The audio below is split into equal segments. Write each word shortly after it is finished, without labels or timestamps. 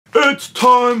It's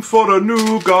time for the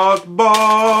Nougat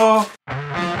bar!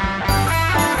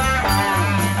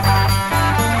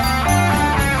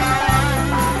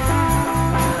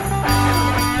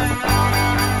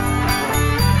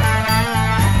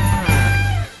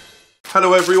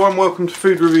 Hello everyone, welcome to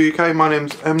Food Review UK. My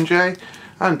name's MJ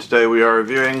and today we are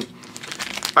reviewing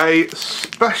a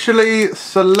specially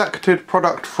selected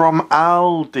product from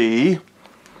Aldi.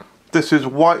 This is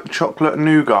white chocolate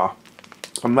nougat,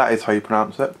 and that is how you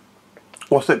pronounce it.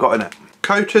 What's it got in it?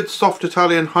 Coated soft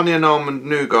Italian honey and almond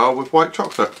nougat with white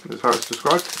chocolate is how it's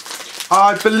described.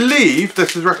 I believe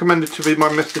this is recommended to be by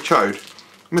Mr. Chode.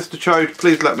 Mr. Chode,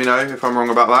 please let me know if I'm wrong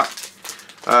about that,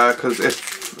 because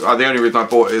the only reason I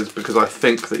bought it is because I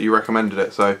think that you recommended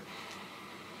it. So,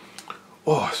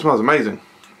 oh, it smells amazing!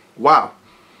 Wow.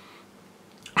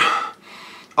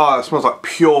 Oh, it smells like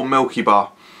pure Milky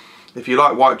Bar. If you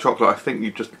like white chocolate, I think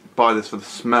you just buy this for the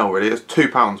smell, really. It's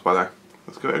 £2 by the way.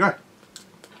 Let's give it a go.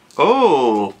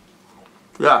 Oh,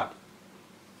 yeah.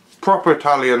 Proper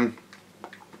Italian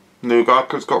nougat,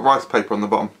 because it's got rice paper on the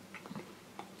bottom.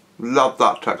 Love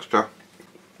that texture.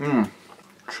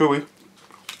 Chewy.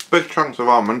 Big chunks of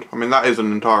almond. I mean, that is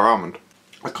an entire almond.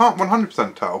 I can't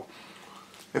 100% tell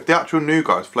if the actual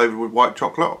nougat is flavoured with white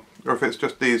chocolate or if it's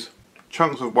just these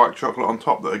chunks of white chocolate on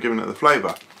top that are giving it the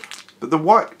flavour. But the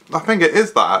white, I think it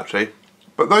is that actually.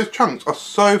 But those chunks are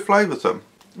so flavoursome.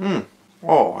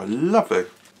 Oh, lovely.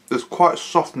 It's quite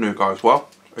soft nougat as well.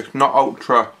 It's not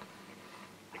ultra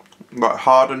like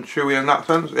hard and chewy in that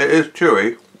sense. It is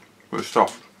chewy, but it's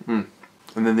soft. And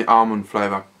then the almond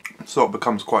flavour sort of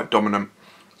becomes quite dominant.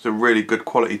 It's a really good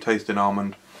quality tasting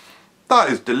almond. That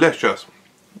is delicious.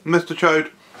 Mr.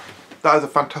 Chode, that is a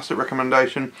fantastic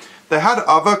recommendation. They had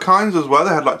other kinds as well.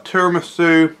 They had like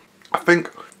tiramisu. I think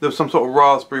there was some sort of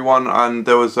raspberry one, and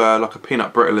there was like a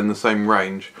peanut brittle in the same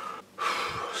range.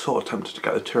 Sort of tempted to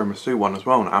get the tiramisu one as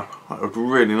well now. That was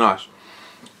really nice.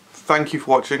 Thank you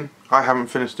for watching. I haven't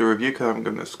finished the review because I haven't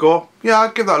given it a score. Yeah,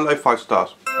 I'd give that a low 5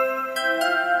 stars.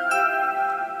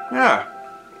 Yeah.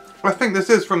 I think this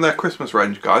is from their Christmas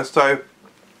range, guys, so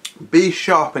be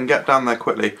sharp and get down there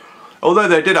quickly. Although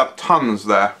they did have tons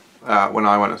there when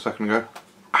I went a second ago.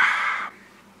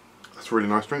 That's a really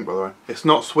nice drink, by the way. It's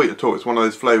not sweet at all. It's one of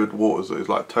those flavoured waters that is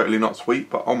like totally not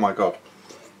sweet, but oh my god.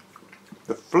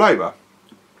 The flavour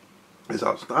is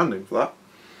outstanding for that.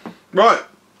 Right,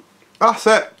 that's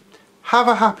it. Have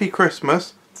a happy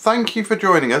Christmas. Thank you for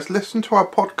joining us. Listen to our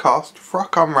podcast,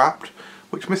 Fruck Unwrapped,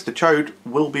 which Mr. Chode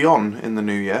will be on in the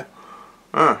new year.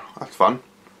 That's fun.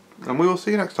 And we will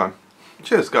see you next time.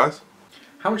 Cheers, guys.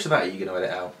 How much of that are you going to edit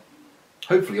out?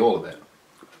 Hopefully all of it.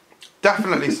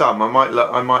 Definitely some.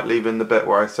 I might leave in the bit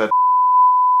where I said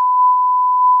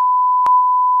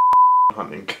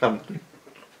hunting camp.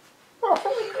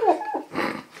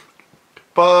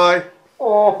 Bye.